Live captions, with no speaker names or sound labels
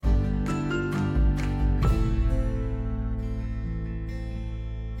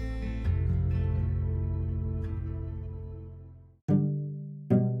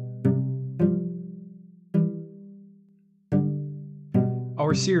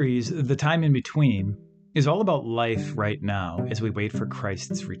Our series, The Time in Between, is all about life right now as we wait for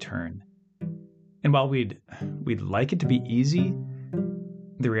Christ's return. And while we'd like it to be easy,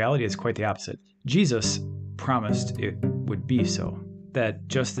 the reality is quite the opposite. Jesus promised it would be so, that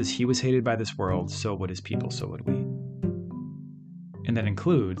just as he was hated by this world, so would his people, so would we. And that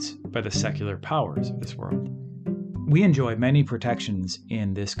includes by the secular powers of this world. We enjoy many protections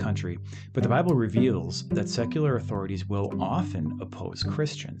in this country, but the Bible reveals that secular authorities will often oppose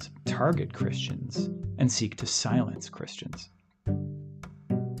Christians, target Christians, and seek to silence Christians.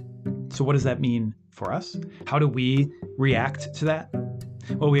 So what does that mean for us? How do we react to that?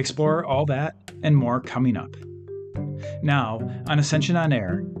 Well, we explore all that and more coming up. Now, on Ascension on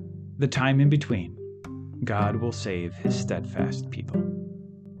Air, the time in between, God will save his steadfast people.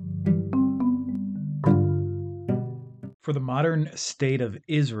 For the modern state of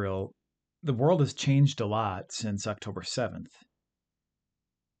Israel, the world has changed a lot since October 7th.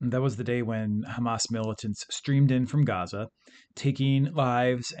 And that was the day when Hamas militants streamed in from Gaza, taking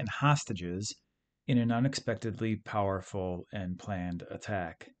lives and hostages in an unexpectedly powerful and planned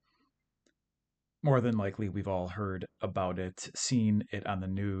attack. More than likely, we've all heard about it, seen it on the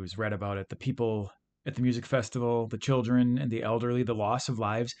news, read about it. The people at the music festival, the children and the elderly, the loss of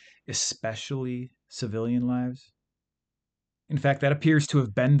lives, especially civilian lives. In fact, that appears to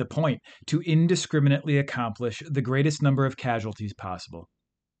have been the point, to indiscriminately accomplish the greatest number of casualties possible.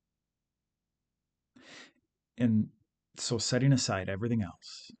 And so, setting aside everything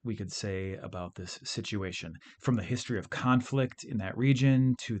else we could say about this situation, from the history of conflict in that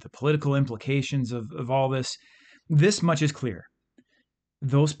region to the political implications of all this, this much is clear.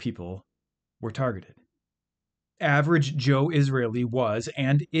 Those people were targeted. Average Joe Israeli was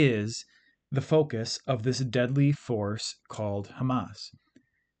and is the focus of this deadly force called Hamas.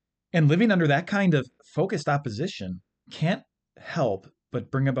 And living under that kind of focused opposition can't help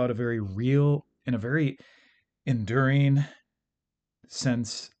but bring about a very real and a very enduring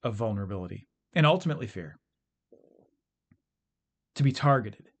sense of vulnerability and ultimately fear. To be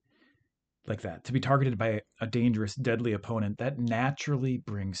targeted like that, to be targeted by a dangerous, deadly opponent, that naturally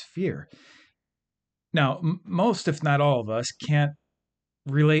brings fear. Now, most, if not all of us, can't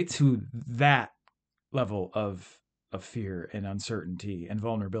relate to that level of fear and uncertainty and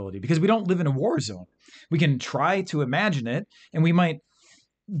vulnerability because we don't live in a war zone. We can try to imagine it, and we might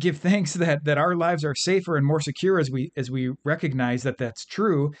give thanks that our lives are safer and more secure as we recognize that that's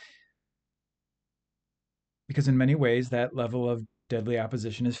true, because in many ways that level of deadly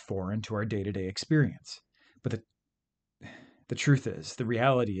opposition is foreign to our day-to-day experience. But the truth is, the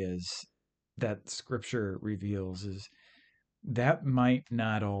reality is that Scripture reveals is that might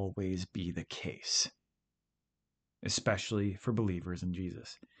not always be the case, especially for believers in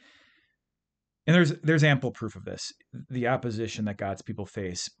Jesus. And there's ample proof of this, the opposition that God's people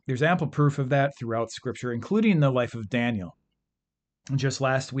face. There's ample proof of that throughout Scripture, including the life of Daniel. Just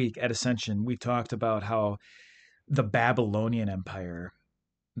last week at Ascension, we talked about how the Babylonian Empire,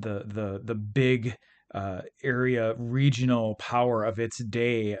 the big area, regional power of its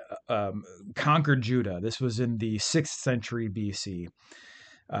day, conquered Judah. This was in the 6th century BC.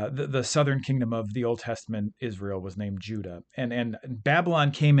 The southern kingdom of the Old Testament Israel was named Judah. And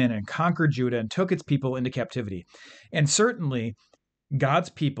Babylon came in and conquered Judah and took its people into captivity. And certainly, God's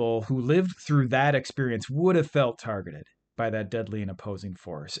people who lived through that experience would have felt targeted by that deadly and opposing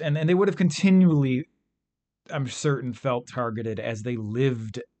force. And they would have continually, I'm certain, felt targeted as they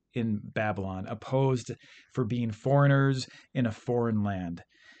lived in Babylon, opposed for being foreigners in a foreign land.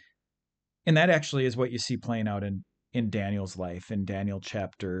 And that actually is what you see playing out in Daniel's life, in Daniel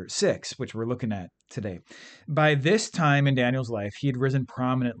chapter 6, which we're looking at today. By this time in Daniel's life, he had risen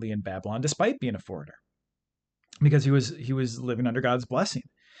prominently in Babylon, despite being a foreigner, because he was living under God's blessing.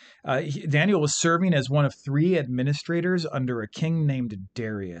 Daniel was serving as one of 3 administrators under a king named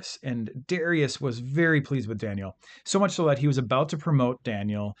Darius, and Darius was very pleased with Daniel, so much so that he was about to promote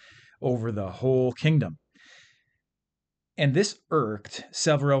Daniel over the whole kingdom. And this irked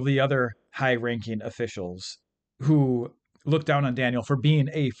several of the other high-ranking officials who looked down on Daniel for being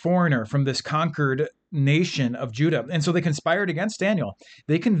a foreigner from this conquered nation of Judah. And so they conspired against Daniel.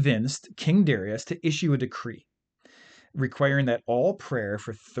 They convinced King Darius to issue a decree requiring that all prayer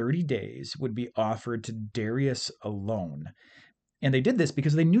for 30 days would be offered to Darius alone. And they did this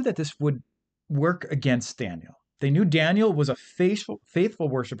because they knew that this would work against Daniel. They knew Daniel was a faithful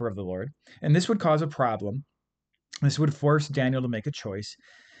worshiper of the Lord, and this would cause a problem. This would force Daniel to make a choice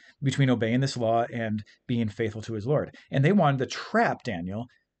between obeying this law and being faithful to his Lord. And they wanted to trap Daniel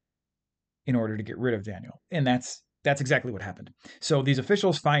in order to get rid of Daniel. And that's That's exactly what happened. So these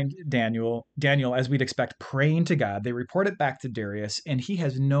officials find Daniel, as we'd expect, praying to God. They report it back to Darius, and he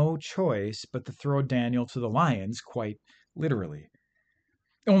has no choice but to throw Daniel to the lions, quite literally.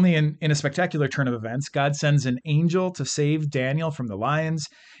 Only in a spectacular turn of events, God sends an angel to save Daniel from the lions,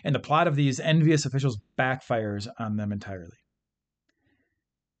 and the plot of these envious officials backfires on them entirely.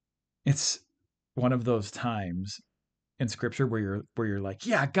 It's one of those times in Scripture where you're like,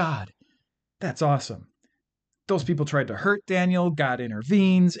 yeah, God, that's awesome. Those people tried to hurt Daniel, God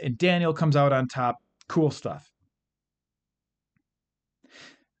intervenes, and Daniel comes out on top. Cool stuff.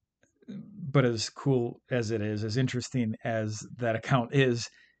 But as cool as it is, as interesting as that account is,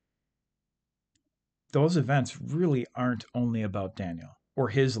 those events really aren't only about Daniel or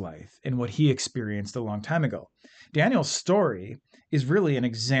his life and what he experienced a long time ago. Daniel's story is really an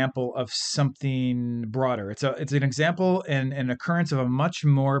example of something broader. It's an example and an occurrence of a much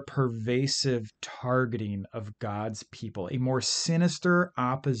more pervasive targeting of God's people, a more sinister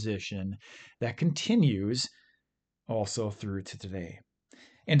opposition that continues also through to today.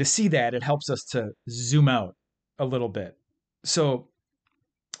 And to see that, it helps us to zoom out a little bit. So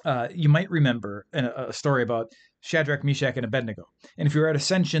you might remember a story about Shadrach, Meshach, and Abednego. And if you were at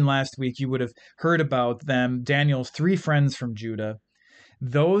Ascension last week, you would have heard about them, Daniel's 3 friends from Judah.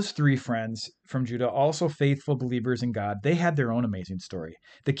 Those 3 friends from Judah, also faithful believers in God, they had their own amazing story.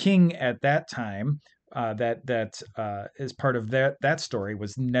 The king at that time, that is part of that story,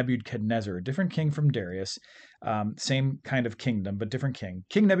 was Nebuchadnezzar, a different king from Darius, same kind of kingdom, but different king.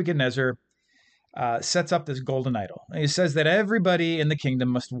 King Nebuchadnezzar sets up this golden idol. And he says that everybody in the kingdom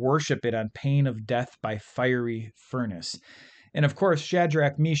must worship it on pain of death by fiery furnace. And of course,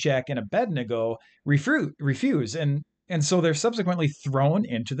 Shadrach, Meshach, and Abednego refuse, and so they're subsequently thrown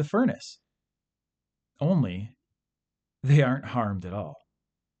into the furnace. Only they aren't harmed at all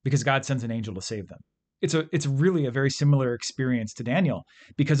because God sends an angel to save them. It's really a very similar experience to Daniel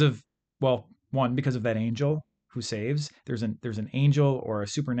because of, well, one, because of that angel who saves. There's an angel or a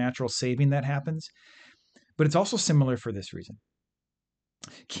supernatural saving that happens. But it's also similar for this reason.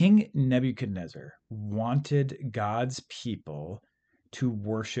 King Nebuchadnezzar wanted God's people to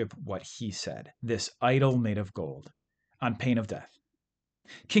worship what he said, this idol made of gold, on pain of death.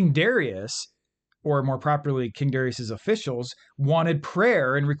 King Darius, or more properly, King Darius's officials, wanted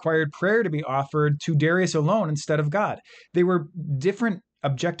prayer and required prayer to be offered to Darius alone instead of God. They were different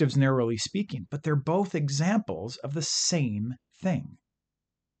objectives, narrowly speaking, but they're both examples of the same thing: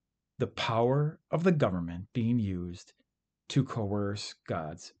 the power of the government being used to coerce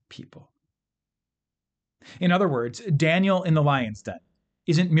God's people. In other words, Daniel in the lion's den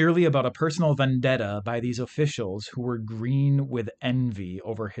isn't merely about a personal vendetta by these officials who were green with envy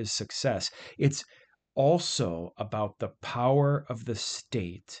over his success. It's also about the power of the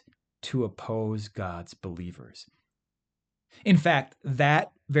state to oppose God's believers. In fact, that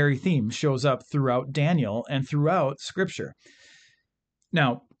very theme shows up throughout Daniel and throughout Scripture.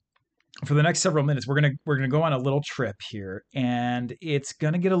 Now, for the next several minutes, we're gonna go on a little trip here, and it's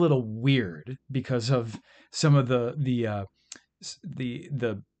gonna get a little weird because of some of the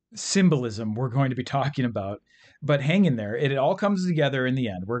symbolism we're going to be talking about. But hang in there; it all comes together in the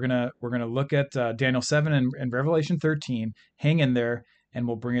end. We're gonna look at Daniel 7 and Revelation 13. Hang in there, and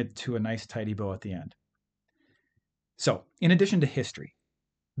we'll bring it to a nice tidy bow at the end. So, in addition to history,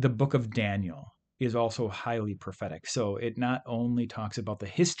 the book of Daniel is also highly prophetic. So it not only talks about the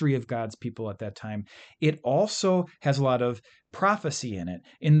history of God's people at that time, it also has a lot of prophecy in it,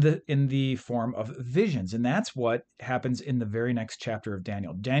 in the form of visions. And that's what happens in the very next chapter of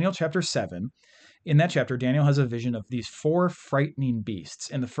Daniel. Daniel chapter 7. In that chapter, Daniel has a vision of these 4 frightening beasts.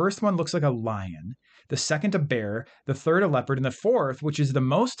 And the first one looks like a lion, the second a bear, the third a leopard, and the fourth, which is the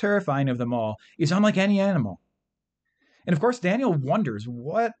most terrifying of them all, is unlike any animal. And of course, Daniel wonders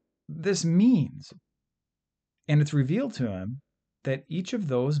what this means. And it's revealed to him that each of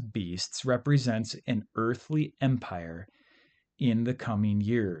those beasts represents an earthly empire in the coming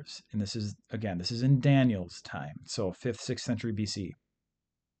years. And this is in Daniel's time, so 5th, 6th century BC.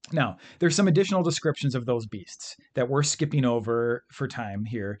 Now, there's some additional descriptions of those beasts that we're skipping over for time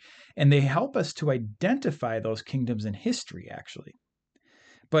here, and they help us to identify those kingdoms in history, actually.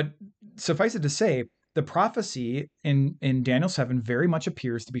 But suffice it to say, the prophecy in Daniel 7 very much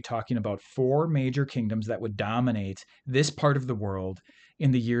appears to be talking about 4 major kingdoms that would dominate this part of the world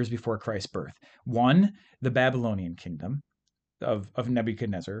in the years before Christ's birth. 1, the Babylonian kingdom of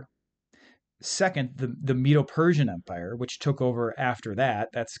Nebuchadnezzar. 2nd, the Medo-Persian Empire, which took over after that.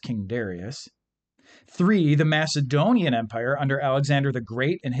 That's King Darius. 3, the Macedonian Empire under Alexander the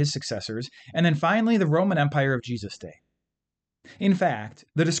Great and his successors. And then finally, the Roman Empire of Jesus' day. In fact,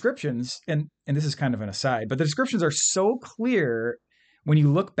 the descriptions, and this is kind of an aside, but the descriptions are so clear when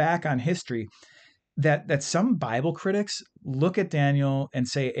you look back on history that some Bible critics look at Daniel and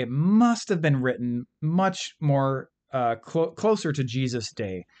say it must have been written much more closer to Jesus'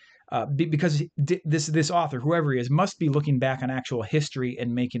 day, because this author, whoever he is, must be looking back on actual history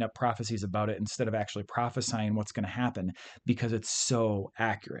and making up prophecies about it instead of actually prophesying what's going to happen, because it's so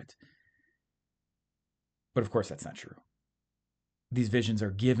accurate. But of course, that's not true. These visions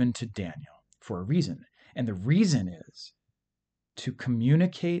are given to Daniel for a reason, and the reason is to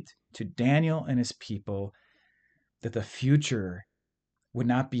communicate to Daniel and his people that the future would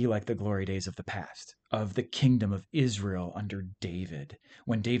not be like the glory days of the past, of the kingdom of Israel under David,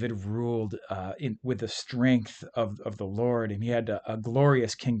 when David ruled with the strength of the Lord, and he had a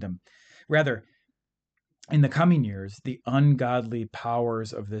glorious kingdom. Rather, in the coming years, the ungodly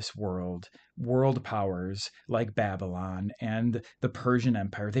powers of this world powers like Babylon and the Persian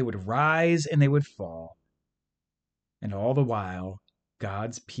Empire, they would rise and they would fall. And all the while,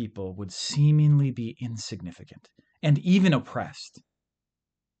 God's people would seemingly be insignificant and even oppressed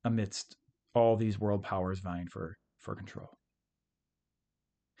amidst all these world powers vying for control.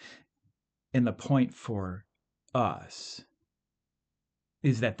 And the point for us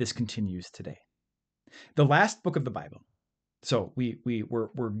is that this continues today. The last book of the Bible. So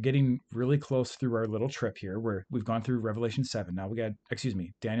we're getting really close through our little trip here, where we've gone through Revelation 7. Now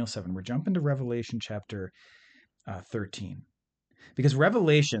Daniel 7. We're jumping to Revelation chapter 13. Because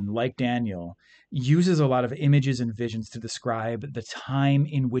Revelation, like Daniel, uses a lot of images and visions to describe the time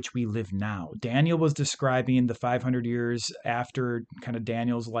in which we live now. Daniel was describing the 500 years after kind of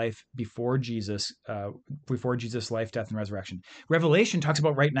Daniel's life before Jesus' life, death, and resurrection. Revelation talks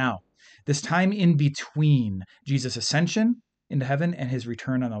about right now, this time in between Jesus' ascension into heaven and his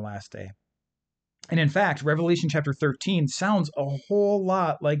return on the last day. And in fact, Revelation chapter 13 sounds a whole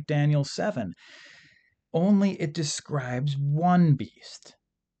lot like Daniel 7. Only it describes one beast,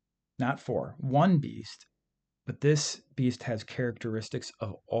 not four, one beast, but this beast has characteristics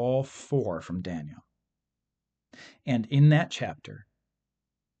of all four from Daniel. And in that chapter,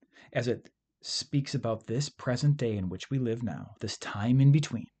 as it speaks about this present day in which we live now, this time in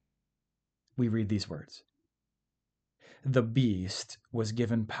between, we read these words. The beast was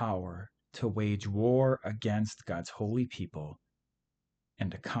given power to wage war against God's holy people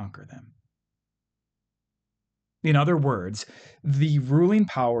and to conquer them. In other words, the ruling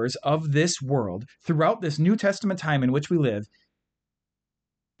powers of this world throughout this New Testament time in which we live,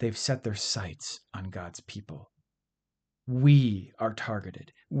 they've set their sights on God's people. We are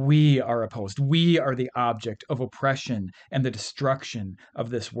targeted. We are opposed. We are the object of oppression and the destruction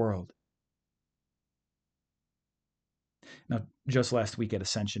of this world. Now, just last week at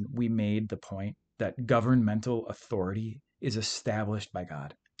Ascension, we made the point that governmental authority is established by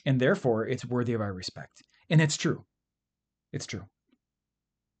God, and therefore it's worthy of our respect. And it's true. It's true.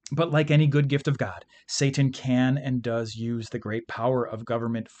 But like any good gift of God, Satan can and does use the great power of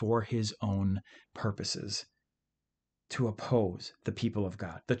government for his own purposes, to oppose the people of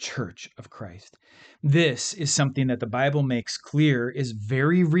God, the church of Christ. This is something that the Bible makes clear is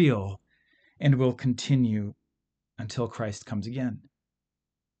very real and will continue until Christ comes again.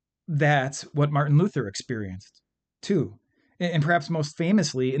 That's what Martin Luther experienced, too. And perhaps most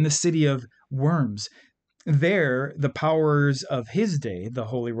famously in the city of Worms. There, the powers of his day, the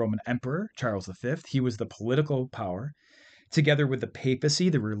Holy Roman Emperor, Charles V, he was the political power, together with the papacy,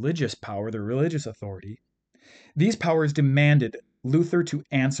 the religious power, the religious authority. These powers demanded Luther to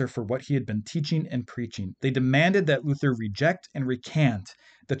answer for what he had been teaching and preaching. They demanded that Luther reject and recant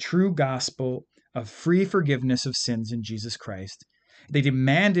the true gospel of free forgiveness of sins in Jesus Christ. They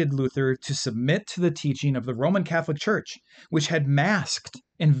demanded Luther to submit to the teaching of the Roman Catholic Church, which had masked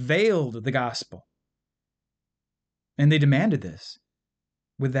and veiled the gospel. And they demanded this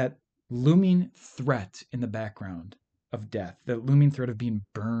with that looming threat in the background of death, the looming threat of being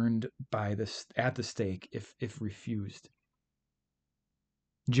burned at the stake if refused.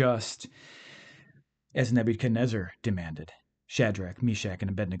 Just as Nebuchadnezzar demanded Shadrach, Meshach,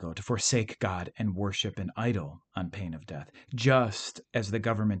 and Abednego to forsake God and worship an idol on pain of death. Just as the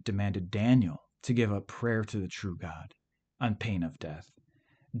government demanded Daniel to give up prayer to the true God on pain of death.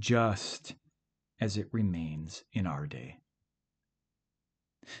 Just as it remains in our day.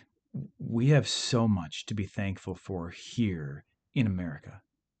 We have so much to be thankful for here in America,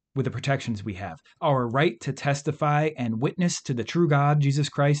 with the protections we have. Our right to testify and witness to the true God, Jesus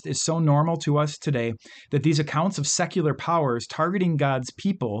Christ, is so normal to us today that these accounts of secular powers targeting God's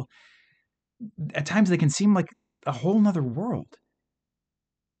people, at times they can seem like a whole nother world.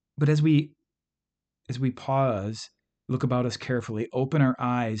 But as we pause, look about us carefully, open our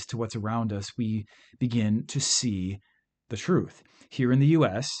eyes to what's around us, we begin to see the truth. Here in the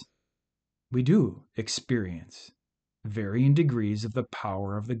U.S., we do experience varying degrees of the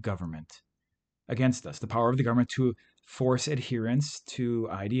power of the government against us, the power of the government to force adherence to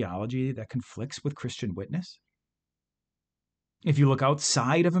ideology that conflicts with Christian witness. If you look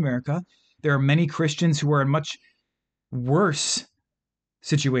outside of America, there are many Christians who are in much worse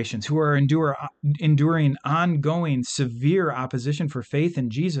situations, who are enduring ongoing severe opposition for faith in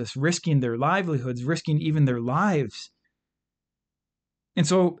Jesus, risking their livelihoods, risking even their lives. And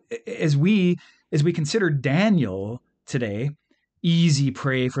so as we consider Daniel today, easy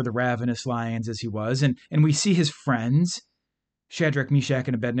prey for the ravenous lions as he was, and we see his friends, Shadrach, Meshach,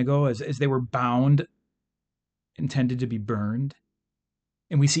 and Abednego, as they were bound, intended to be burned.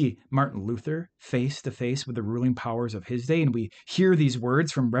 And we see Martin Luther face to face with the ruling powers of his day, and we hear these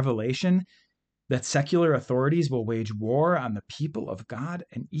words from Revelation that secular authorities will wage war on the people of God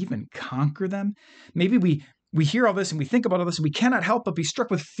and even conquer them. Maybe we hear all this and we think about all this and we cannot help but be struck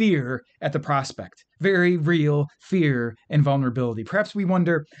with fear at the prospect. Very real fear and vulnerability. Perhaps we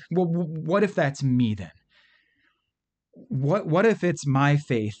wonder, well, what if that's me then? What if it's my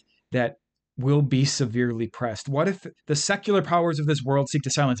faith that will be severely pressed? What if the secular powers of this world seek to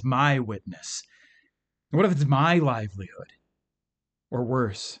silence my witness? What if it's my livelihood? Or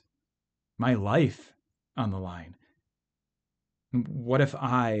worse, my life on the line? What if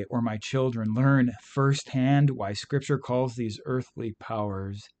I or my children learn firsthand why Scripture calls these earthly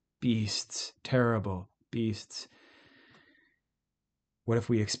powers beasts, terrible beasts? What if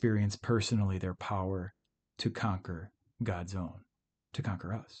we experience personally their power to conquer God's own, to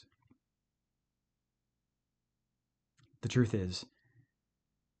conquer us? The truth is,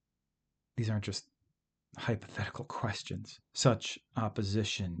 these aren't just hypothetical questions. Such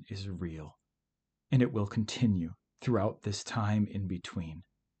opposition is real, and it will continue throughout this time in between.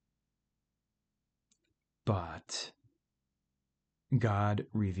 But God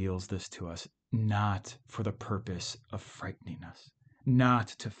reveals this to us not for the purpose of frightening us, not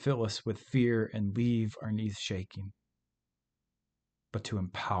to fill us with fear and leave our knees shaking, but to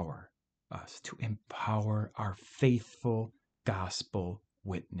empower us, to empower our faithful gospel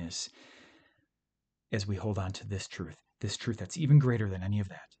witness as we hold on to this truth that's even greater than any of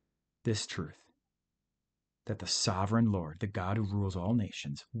that, this truth that the sovereign Lord, the God who rules all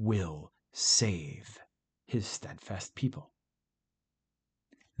nations, will save his steadfast people.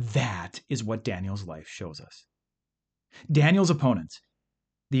 That is what Daniel's life shows us. Daniel's opponents,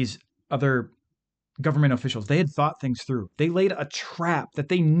 these other government officials, they had thought things through. They laid a trap that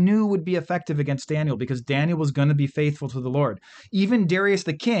they knew would be effective against Daniel because Daniel was going to be faithful to the Lord. Even Darius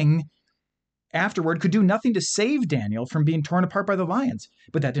the king afterward could do nothing to save Daniel from being torn apart by the lions,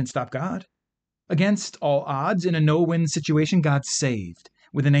 but that didn't stop God. Against all odds, in a no-win situation, God saved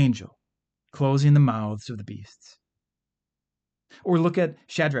with an angel, closing the mouths of the beasts. Or look at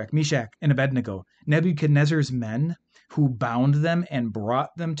Shadrach, Meshach, and Abednego, Nebuchadnezzar's men who bound them and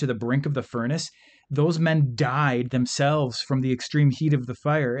brought them to the brink of the furnace. Those men died themselves from the extreme heat of the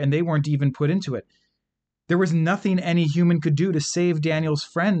fire, and they weren't even put into it. There was nothing any human could do to save Daniel's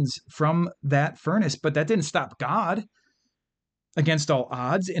friends from that furnace, but that didn't stop God. Against all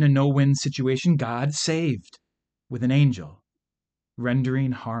odds, in a no-win situation, God saved with an angel,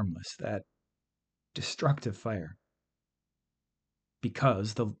 rendering harmless that destructive fire,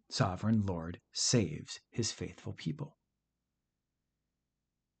 because the sovereign Lord saves his faithful people.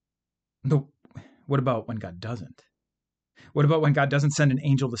 But what about when God doesn't? What about when God doesn't send an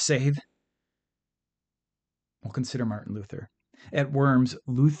angel to save? Well, consider Martin Luther. At Worms,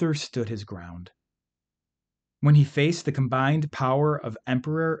 Luther stood his ground. When he faced the combined power of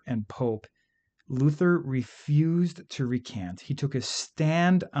emperor and pope, Luther refused to recant. He took a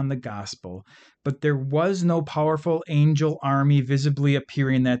stand on the gospel, but there was no powerful angel army visibly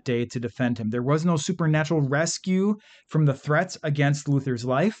appearing that day to defend him. There was no supernatural rescue from the threats against Luther's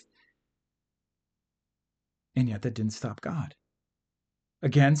life. And yet that didn't stop God.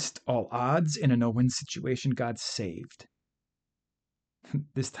 Against all odds, in a no-win situation, God saved.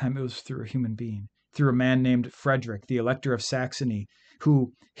 This time it was through a human being, through a man named Frederick, the Elector of Saxony,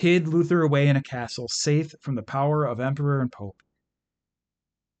 who hid Luther away in a castle, safe from the power of emperor and pope.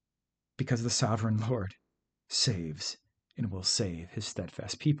 Because the sovereign Lord saves and will save his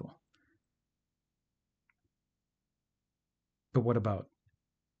steadfast people. But what about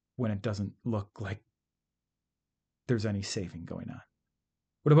when it doesn't look like there's any saving going on?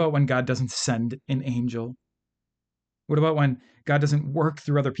 What about when God doesn't send an angel? What about when God doesn't work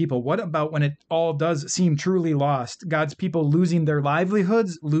through other people? What about when it all does seem truly lost? God's people losing their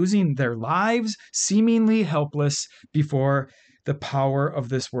livelihoods, losing their lives, seemingly helpless before the power of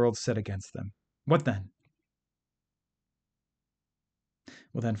this world set against them. What then?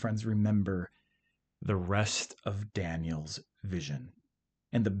 Well then, friends, remember the rest of Daniel's vision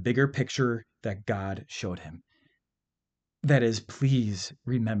and the bigger picture that God showed him. That is, please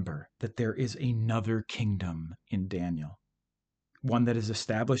remember that there is another kingdom in Daniel, one that is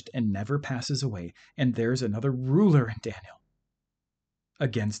established and never passes away, and there's another ruler in Daniel,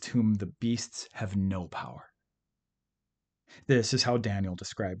 against whom the beasts have no power. This is how Daniel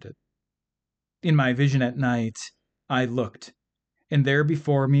described it. In my vision at night, I looked, and there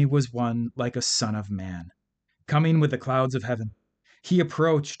before me was one like a son of man, coming with the clouds of heaven. He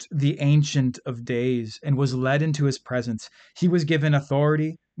approached the Ancient of Days and was led into his presence. He was given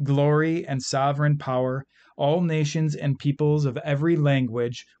authority, glory, and sovereign power. All nations and peoples of every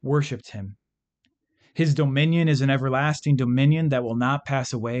language worshipped him. His dominion is an everlasting dominion that will not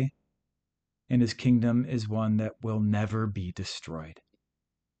pass away, and his kingdom is one that will never be destroyed.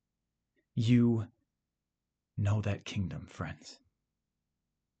 You know that kingdom, friends,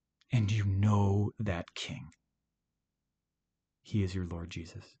 and you know that king. He is your Lord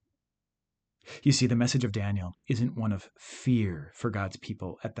Jesus. You see, the message of Daniel isn't one of fear for God's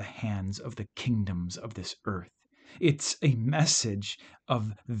people at the hands of the kingdoms of this earth. It's a message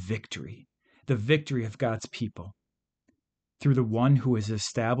of victory, the victory of God's people through the one who has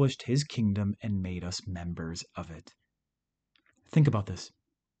established his kingdom and made us members of it. Think about this.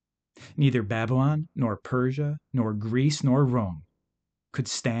 Neither Babylon, nor Persia, nor Greece, nor Rome could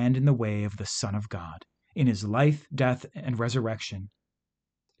stand in the way of the Son of God in his life, death, and resurrection,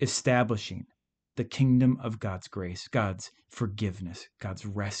 establishing the kingdom of God's grace, God's forgiveness, God's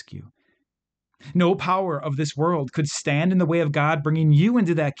rescue. No power of this world could stand in the way of God bringing you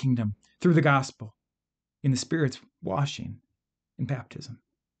into that kingdom through the gospel, in the Spirit's washing in baptism.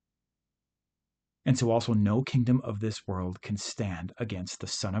 And so also no kingdom of this world can stand against the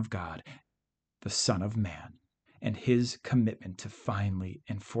Son of God, the Son of Man, and his commitment to finally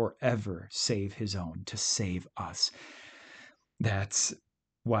and forever save his own, to save us. That's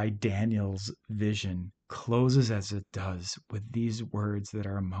why Daniel's vision closes as it does with these words that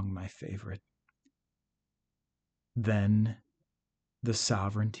are among my favorite. Then the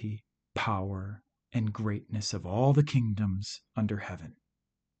sovereignty, power, and greatness of all the kingdoms under heaven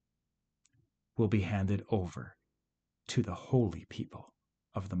will be handed over to the holy people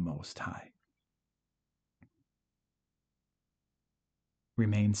of the Most High.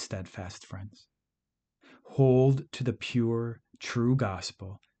 Remain steadfast, friends. Hold to the pure, true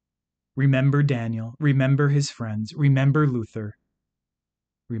gospel. Remember Daniel. Remember his friends. Remember Luther.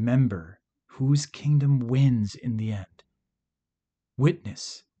 Remember whose kingdom wins in the end.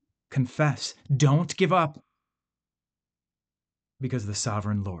 Witness. Confess. Don't give up. Because the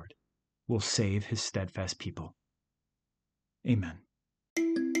sovereign Lord will save his steadfast people. Amen.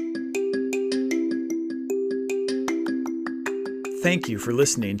 Thank you for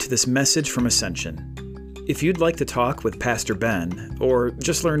listening to this message from Ascension. If you'd like to talk with Pastor Ben, or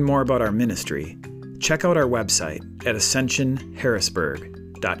just learn more about our ministry, check out our website at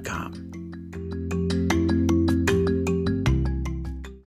ascensionharrisburg.com.